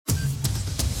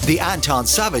The Anton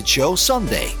Savage Show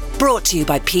Sunday. Brought to you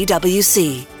by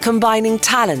PwC. Combining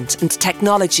talent and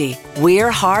technology, we're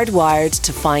hardwired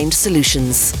to find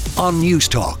solutions. On News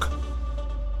Talk.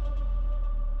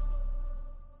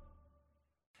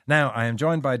 Now, I am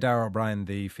joined by Darragh O'Brien,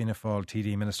 the Fianna Fáil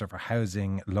TD Minister for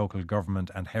Housing, Local Government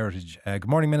and Heritage. Good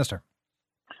morning, Minister.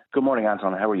 Good morning,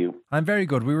 Anton. How are you? I'm very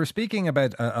good. We were speaking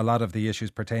about a lot of the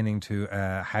issues pertaining to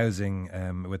housing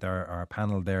with our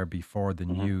panel there before the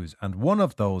news. And one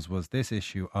of those was this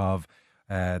issue of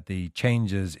the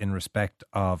changes in respect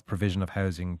of provision of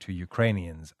housing to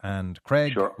Ukrainians. And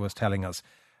Craig was telling us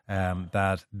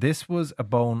that this was a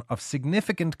bone of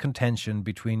significant contention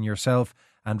between yourself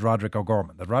and Roderick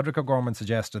O'Gorman. That Roderick O'Gorman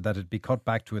suggested that it be cut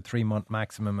back to a 3-month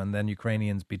maximum and then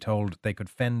Ukrainians be told they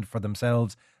could fend for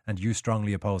themselves, and you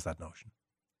strongly oppose that notion.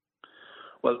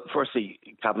 Well, firstly,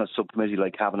 Cabinet subcommittee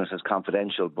like Cabinet is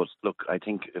confidential, but look, I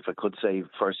think if I could say,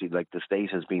 firstly, like the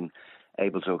state has been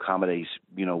able to accommodate,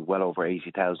 well over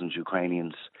 80,000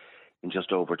 Ukrainians in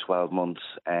just over 12 months,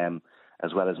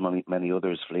 as well as many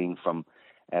others fleeing from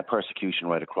persecution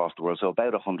right across the world. So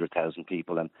about 100,000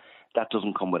 people, and that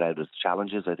doesn't come without its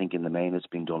challenges. I think in the main it's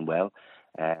been done well.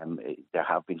 There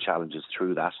have been challenges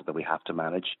through that we have to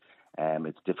manage.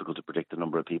 It's difficult to predict the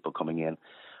number of people coming in.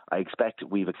 I expect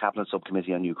we have a Cabinet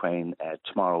subcommittee on Ukraine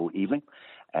tomorrow evening,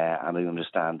 and I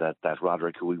understand that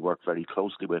Roderick, who we work very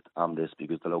closely with on this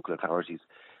because the local authorities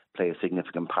play a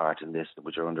significant part in this,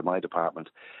 which are under my department,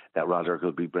 that Roderick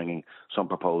will be bringing some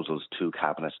proposals to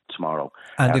Cabinet tomorrow.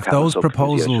 And if those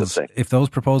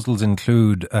proposals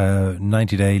include a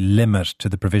 90-day limit to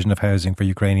the provision of housing for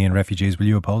Ukrainian refugees, will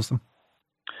you oppose them?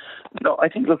 No, I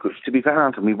think, look, to be fair,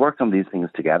 Anton, we've worked on these things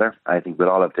together. I think we'll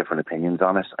all have different opinions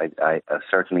on it. I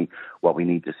certainly what we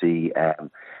need to see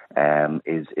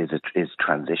is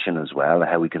transition as well,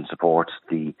 how we can support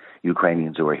the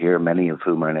Ukrainians who are here, many of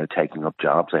whom are now taking up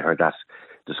jobs. I heard that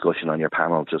discussion on your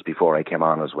panel just before I came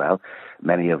on as well.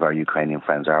 Many of our Ukrainian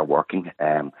friends are working.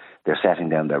 They're setting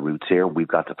down their roots here. We've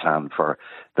got to plan for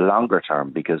the longer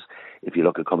term, because if you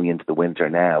look at coming into the winter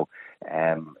now,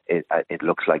 it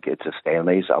looks like it's a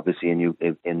stalemate. Obviously,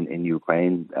 in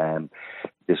Ukraine,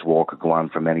 this war could go on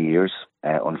for many years.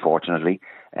 Unfortunately,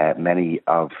 many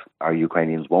of our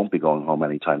Ukrainians won't be going home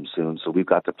anytime soon. So we've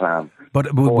got to plan.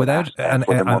 But without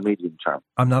for the more medium term.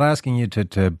 I'm not asking you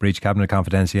to breach cabinet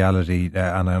confidentiality,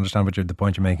 and I understand the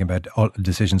point you're making about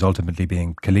decisions ultimately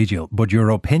being collegial. But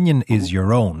your opinion is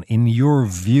your own. In your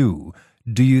view,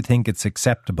 do you think it's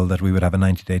acceptable that we would have a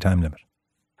 90-day time limit?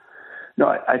 No,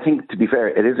 I think, to be fair,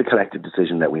 it is a collective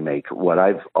decision that we make. What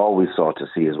I've always sought to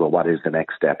see is, well, what is the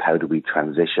next step? How do we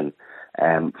transition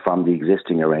from the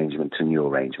existing arrangement to new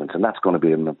arrangements? And that's going to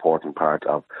be an important part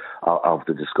of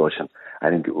the discussion. I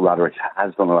think Roderick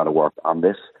has done a lot of work on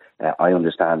this. I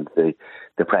understand the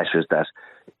pressures that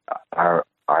are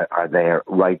there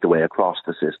right the way across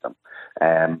the system.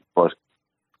 But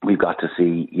we've got to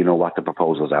see, what the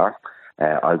proposals are.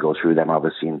 I'll go through them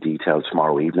obviously in detail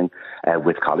tomorrow evening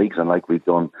with colleagues, and like we've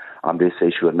done on this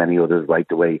issue and many others right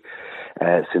the way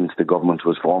since the government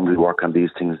was formed, we work on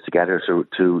these things together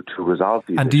to resolve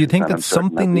these. And do you think that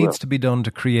something needs to be done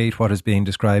to create what is being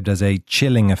described as a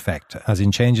chilling effect, as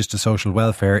in changes to social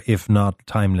welfare, if not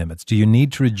time limits? Do you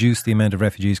need to reduce the amount of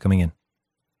refugees coming in?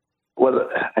 Well,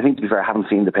 I think, to be fair, I haven't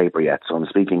seen the paper yet, so I'm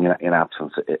speaking in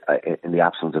the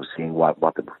absence of seeing what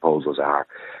the proposals are.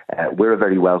 We're a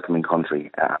very welcoming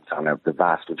country, and the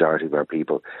vast majority of our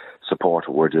people support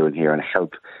what we're doing here and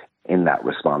help in that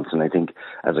response. And I think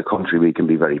as a country we can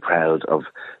be very proud of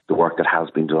the work that has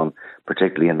been done,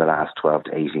 particularly in the last 12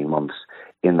 to 18 months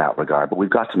in that regard. But we've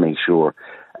got to make sure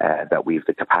that we've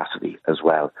the capacity as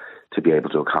well to be able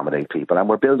to accommodate people. And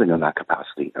we're building on that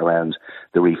capacity around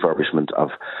the refurbishment of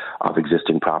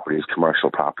existing properties,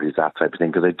 commercial properties, that type of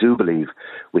thing, because I do believe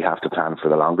we have to plan for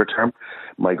the longer term.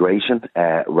 Migration,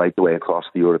 right the way across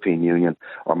the European Union,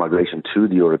 or migration to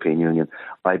the European Union,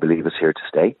 I believe is here to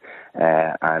stay.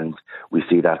 And we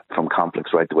see that from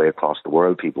conflicts right the way across the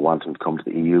world, people wanting to come to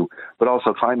the EU, but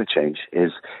also climate change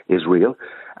is real,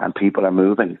 and people are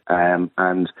moving. And,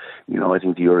 I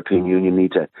think the European Union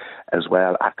need to, as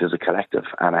well, act as a collective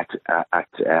and act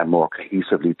more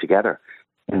cohesively together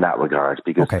in that regard,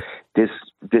 because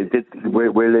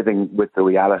we're living with the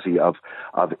reality of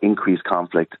increased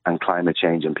conflict and climate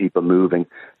change and people moving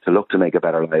to look to make a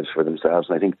better lives for themselves.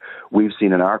 And I think we've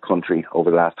seen in our country over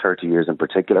the last 30 years in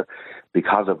particular,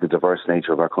 because of the diverse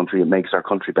nature of our country, it makes our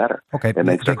country better. Okay. It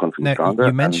makes our country stronger.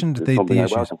 You mentioned the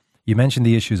issues. You mentioned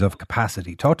the issues of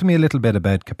capacity. Talk to me a little bit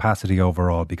about capacity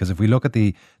overall, because if we look at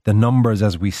the numbers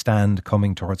as we stand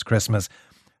coming towards Christmas,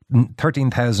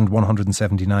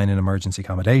 13,179 in emergency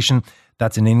accommodation.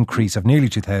 That's an increase of nearly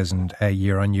 2,000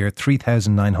 year on year.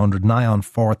 3,900, nigh on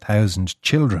 4,000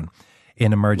 children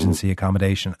in emergency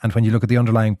accommodation. And when you look at the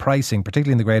underlying pricing,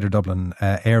 particularly in the Greater Dublin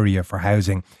area for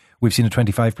housing, we've seen a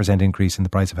 25% increase in the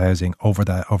price of housing over a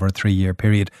 3-year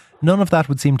period. None of that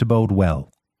would seem to bode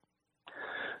well.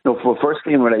 No, well,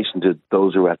 firstly, in relation to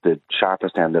those who are at the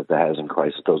sharpest end of the housing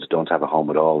crisis, those who don't have a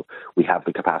home at all, we have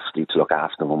the capacity to look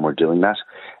after them when we're doing that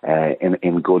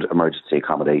in good emergency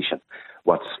accommodation.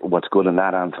 What's good in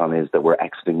that, Anton, is that we're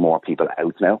exiting more people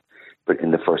out now, but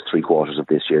in the first 3 quarters of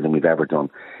this year than we've ever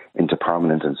done into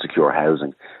permanent and secure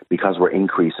housing, because we're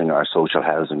increasing our social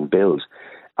housing build.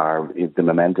 The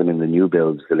momentum in the new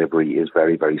builds delivery is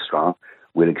very, very strong.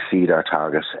 We'll exceed our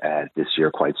target this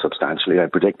year quite substantially, I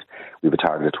predict. We have a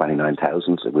target of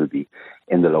 29,000, so we'll be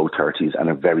in the low 30s and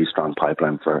a very strong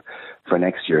pipeline for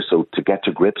next year. So to get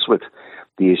to grips with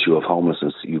the issue of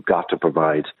homelessness, you've got to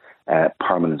provide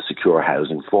permanent, secure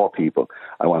housing for people.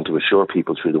 I want to assure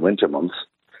people through the winter months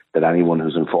that anyone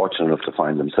who's unfortunate enough to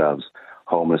find themselves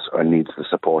homeless or needs the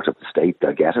support of the state,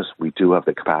 they'll get it. We do have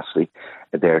the capacity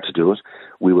there to do it.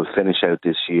 We will finish out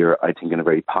this year, I think, in a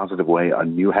very positive way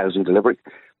on new housing delivery,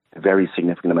 very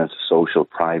significant amounts of social,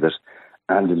 private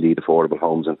and indeed affordable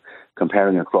homes. And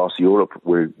comparing across Europe,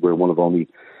 we're one of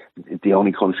the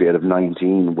only country out of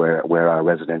 19 where our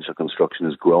residential construction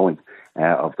is growing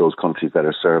of those countries that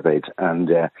are surveyed, and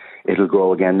it'll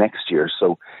grow again next year.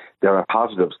 So there are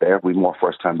positives there. We've more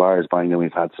first-time buyers buying than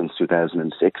we've had since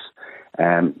 2006.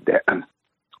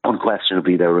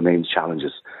 Unquestionably, there remains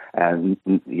challenges, and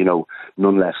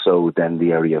none less so than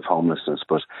the area of homelessness.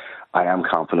 But I am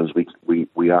confident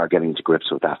we are getting to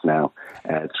grips with that now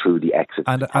through the exit.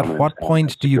 And at what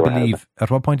point do you believe?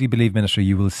 At what point do you believe, Minister,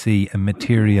 you will see a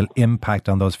material impact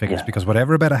on those figures? Yeah. Because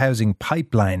whatever about a housing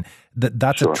pipeline,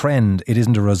 that's sure. A trend. It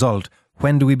isn't a result.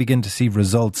 When do we begin to see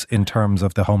results in terms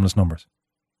of the homeless numbers?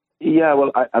 Yeah,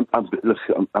 well,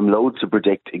 I'm loath to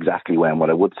predict exactly when.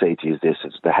 What I would say to you is this: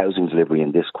 is the housing delivery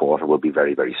in this quarter will be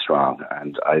very, very strong.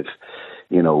 And I've,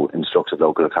 instructed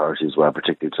local authorities, well,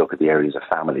 particularly to look at the areas of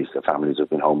families, the families who've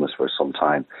been homeless for some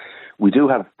time. We do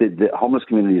have the homeless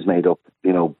community is made up,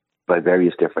 by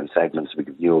various different segments. We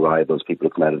have new arrivals, people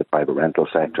who come out of the private rental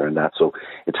sector and that. So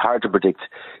it's hard to predict,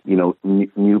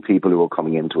 new people who are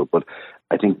coming into it. But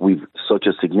I think we've such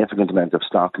a significant amount of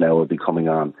stock now will be coming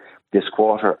on this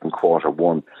quarter and quarter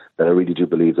one that I really do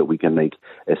believe that we can make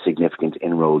a significant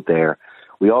inroad there.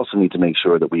 We also need to make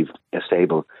sure that we've a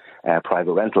stable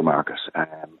private rental market,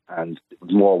 and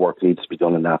more work needs to be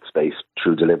done in that space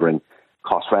through delivering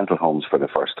cost rental homes for the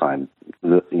first time.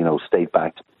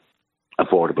 State-backed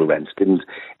affordable rents didn't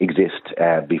exist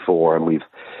before, and we've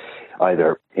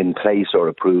either in place or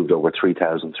approved over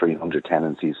 3,300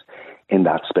 tenancies in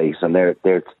that space. And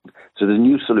so there's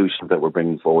new solutions that we're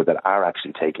bringing forward that are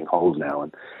actually taking hold now.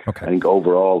 And okay. I think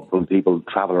overall, when people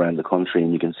travel around the country,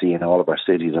 and you can see in all of our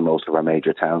cities and most of our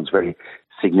major towns, very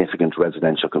significant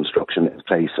residential construction in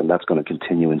place, and that's going to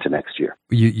continue into next year.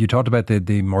 You talked about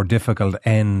the more difficult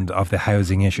end of the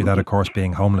housing issue, that of course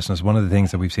being homelessness. One of the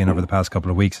things that we've seen over the past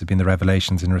couple of weeks has been the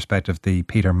revelations in respect of the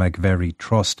Peter McVerry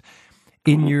Trust.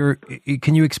 Can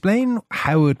you explain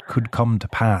how it could come to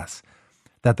pass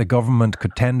that the government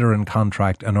could tender and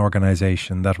contract an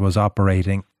organisation that was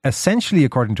operating, essentially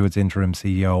according to its interim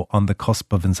CEO, on the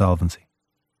cusp of insolvency?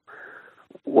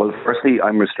 Well, firstly,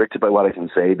 I'm restricted by what I can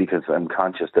say because I'm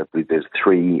conscious that there's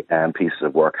 3 pieces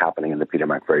of work happening in the Peter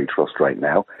McVerry Trust right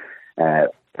now,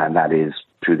 and that is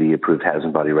through the approved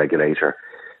housing body regulator,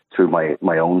 through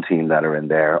my own team that are in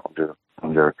there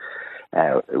under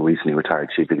recently retired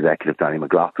Chief Executive Danny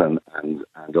McLaughlin,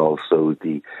 and also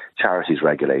the charities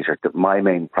regulator. That my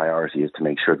main priority is to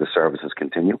make sure the services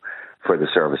continue for the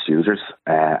service users,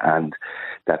 and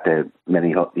that the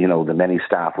many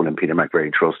staff within Peter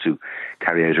McVerry Trust who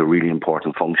carry out a really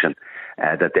important function,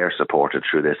 that they're supported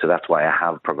through this. So that's why I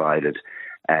have provided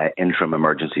interim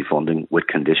emergency funding with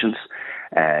conditions.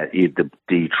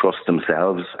 The trust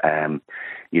themselves,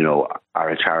 are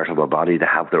a charitable body. They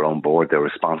have their own board. They're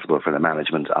responsible for the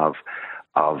management of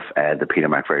the Peter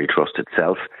McVerry Trust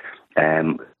itself.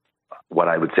 What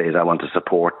I would say is I want to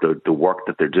support the work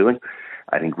that they're doing.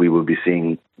 I think we will be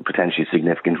seeing potentially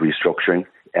significant restructuring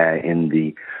in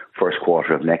the first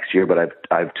quarter of next year, but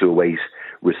I've to await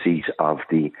receipt of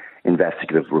the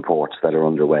investigative reports that are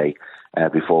underway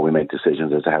before we make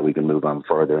decisions as to how we can move on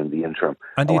further in the interim.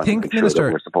 And do you think, Minister,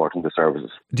 we're supporting the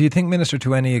services? Do you think, Minister,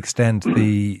 to any extent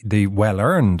the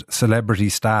well-earned celebrity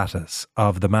status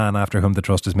of the man after whom the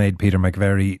Trust is made, Peter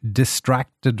McVerry,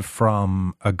 distracted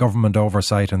from a government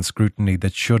oversight and scrutiny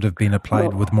that should have been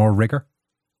applied with more rigour?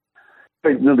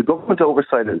 The government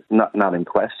oversight is not in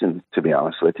question, to be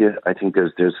honest with you. I think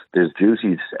there's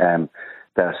duties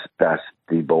that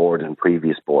the board and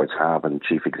previous boards have, and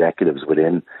chief executives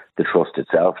within the trust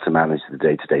itself, to manage the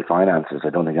day-to-day finances. I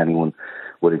don't think anyone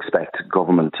would expect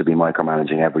government to be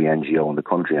micromanaging every NGO in the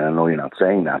country, and I know you're not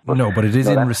saying that. But no, but it is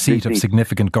in receipt of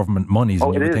significant government monies,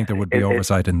 and you would think there would be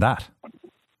oversight in that.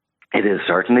 It is,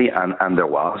 certainly, and there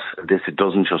was. It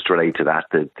doesn't just relate to that.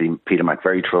 The Peter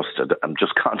McVerry Trust, I'm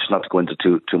just conscious not to go into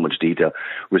too much detail,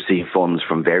 receive funds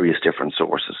from various different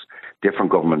sources,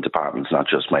 different government departments, not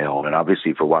just my own. And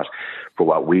obviously for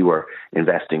what we were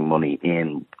investing money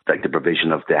in, like the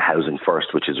provision of the Housing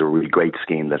First, which is a really great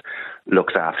scheme that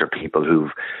looks after people who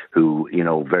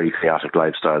very chaotic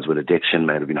lifestyles with addiction,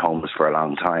 may have been homeless for a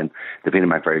long time. The Peter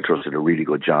McVerry Trust did a really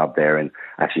good job there in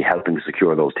actually helping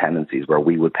secure those tenancies, where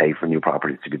we would pay for new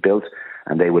properties to be built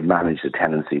and they would manage the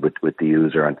tenancy with the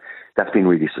user. And that's been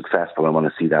really successful. I want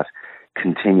to see that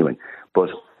continuing. But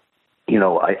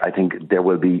I think there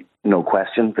will be no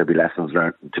question there'll be lessons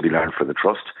to be learned for the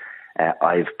trust.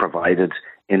 I've provided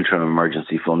interim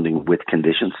emergency funding with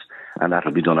conditions, and that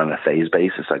will be done on a phase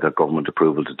basis. I got government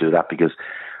approval to do that because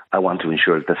I want to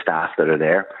ensure that the staff that are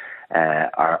there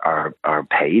are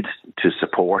paid to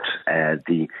support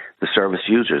the service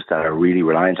users that are really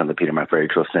reliant on the Peter McVerry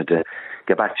Trust. And to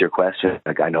get back to your question,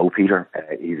 I know Peter,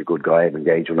 he's a good guy. I've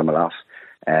engaged with him a lot.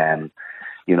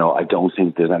 I don't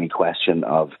think there's any question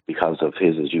of, because of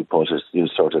his, as you put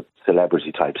it, sort of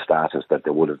celebrity type status, that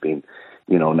there would have been,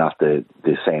 not the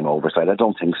same oversight. I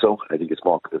don't think so. I think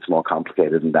it's more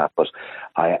complicated than that. But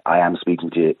I am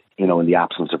speaking to you, in the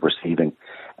absence of receiving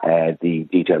the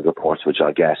detailed reports, which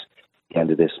I'll get the end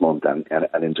of this month and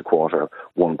into quarter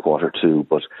 1, quarter 2.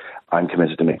 But I'm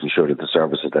committed to making sure that the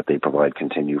services that they provide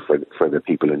continue for the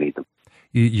people who need them.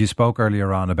 You spoke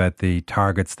earlier on about the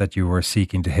targets that you were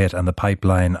seeking to hit and the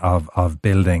pipeline of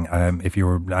building. If you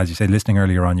were, as you said, listening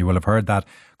earlier on, you will have heard that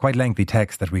quite lengthy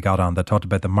text that we got on that talked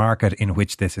about the market in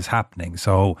which this is happening.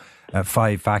 So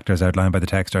 5 factors outlined by the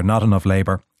text are: not enough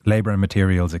labour and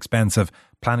materials expensive,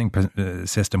 planning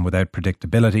system without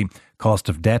predictability, cost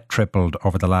of debt tripled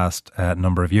over the last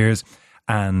number of years,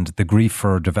 and the grief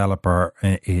for a developer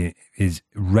is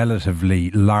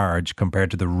relatively large compared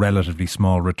to the relatively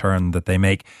small return that they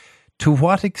make. To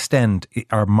what extent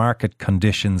are market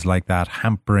conditions like that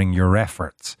hampering your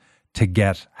efforts to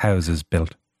get houses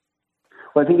built?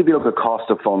 Well, I think if you look at cost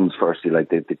of funds, firstly, like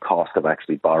the cost of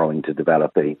actually borrowing to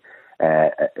develop a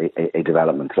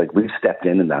development, like we've stepped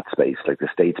in that space. Like the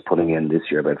state's putting in this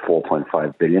year about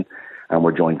 4.5 billion, and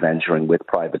we're joint venturing with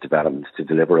private developments to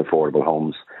deliver affordable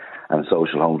homes and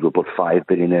social homes. We'll put 5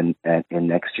 billion in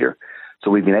next year. So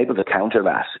we've been able to counter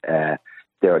that.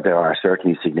 There are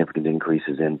certainly significant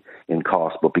increases in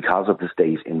cost, but because of the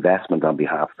state investment on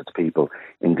behalf of its people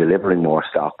in delivering more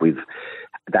stock,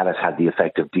 that has had the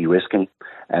effect of de-risking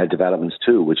developments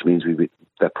too, which means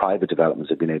that private developments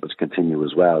have been able to continue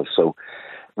as well. So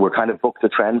we're kind of booked the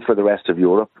trend for the rest of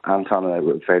Europe. Anton and I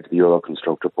referred to the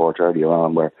Euroconstruct report earlier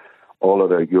on, where all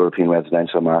other European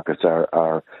residential markets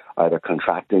are either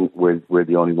contracting. We're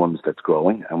the only ones that's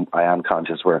growing, and I am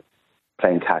conscious we're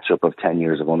playing catch up of 10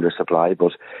 years of undersupply.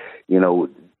 But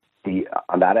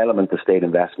on that element, the state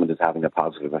investment is having a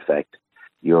positive effect.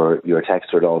 Your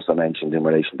texter had also mentioned in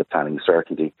relation to planning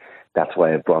certainty. That's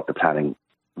why I brought the planning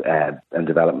and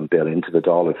development bill into the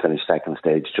Dáil. It finished second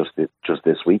stage just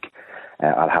this week.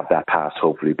 I'll have that passed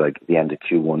hopefully by the end of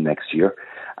Q1 next year,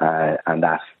 and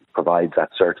that provides that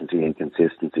certainty and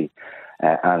consistency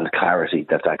and clarity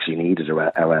that's actually needed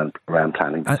around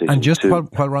planning decisions. And just while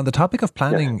we're on the topic of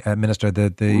planning, yes. Minister,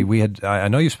 I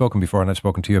know you've spoken before, and I've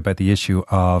spoken to you about the issue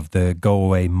of the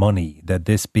go-away money, that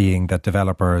this being that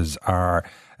developers are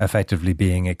effectively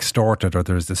being extorted, or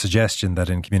there's the suggestion that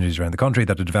in communities around the country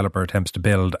that a developer attempts to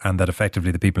build and that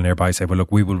effectively the people nearby say, well,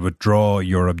 look, we will withdraw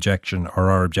your objection or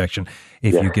our objection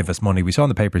if you give us money. We saw in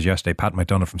the papers yesterday Pat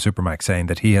McDonough from Supermax saying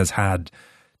that he has had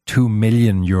 €2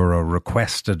 million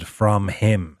requested from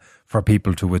him for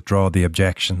people to withdraw the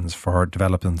objections for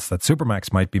developments that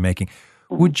Supermax might be making.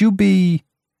 Would you be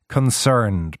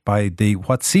concerned by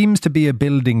what seems to be a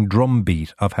building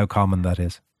drumbeat of how common that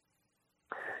is?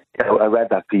 Yeah, I read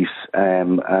that piece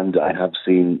and I have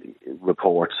seen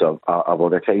reports of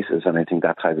other cases, and I think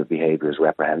that type of behaviour is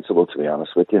reprehensible, to be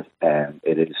honest with you.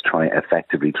 It is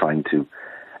effectively trying to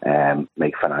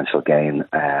make financial gain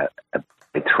by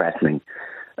threatening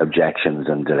objections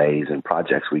and delays in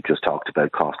projects. We just talked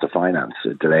about cost of finance.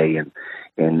 A delay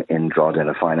in drawdown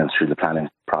of finance through the planning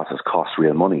process costs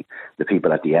real money. The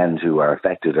people at the end who are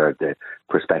affected are the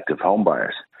prospective home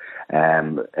buyers.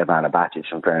 Ivana Batic,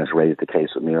 in fairness, raised the case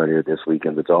with me earlier this week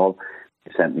in the Dáil.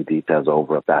 He sent me details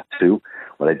over of that too.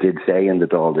 What I did say in the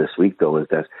Dáil this week, though, is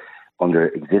that under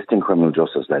existing criminal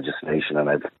justice legislation, and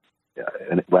I've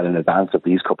in advance of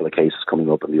these couple of cases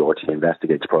coming up in the RT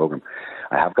Investigates programme,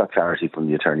 I have got clarity from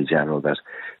the Attorney General that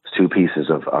there's two pieces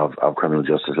of criminal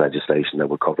justice legislation that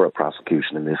will cover a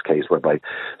prosecution in this case whereby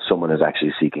someone is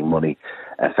actually seeking money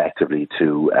effectively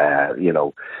to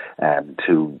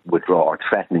withdraw or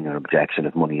threatening an objection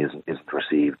if money isn't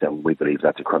received, and we believe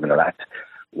that's a criminal act.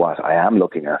 What I am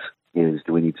looking at is,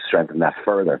 do we need to strengthen that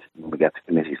further when we get to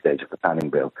committee stage of the planning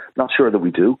bill? Not sure that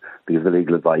we do, because the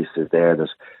legal advice is there that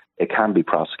it can be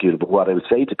prosecuted. But what I would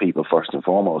say to people first and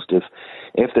foremost,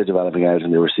 if they're developing out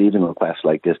and they're receiving requests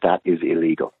like this, that is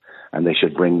illegal, and they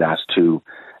should bring that to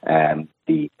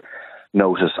the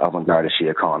notice of An Garda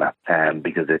Síochána,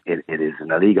 because it is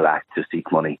an illegal act to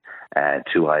seek money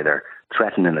to either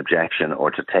threaten an objection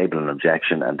or to table an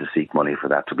objection and to seek money for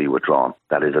that to be withdrawn.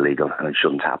 That is illegal and it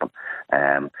shouldn't happen.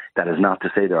 That is not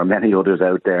to say there are many others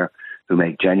out there who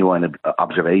make genuine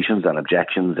observations and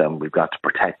objections, and we've got to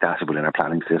protect that within our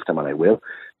planning system, and I will.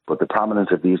 But the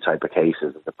prominence of these type of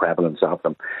cases, the prevalence of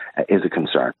them, is a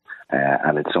concern,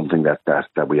 and it's something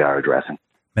that we are addressing.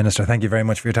 Minister, thank you very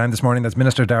much for your time this morning. That's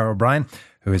Minister Darragh O'Brien,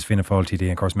 who is Fianna Fáil TD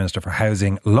and, of course, Minister for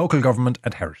Housing, Local Government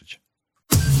and Heritage.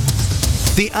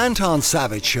 The Anton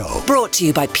Savage Show. Brought to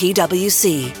you by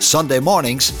PwC. Sunday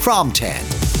mornings from 10.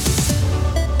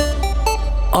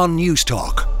 On News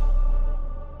Talk.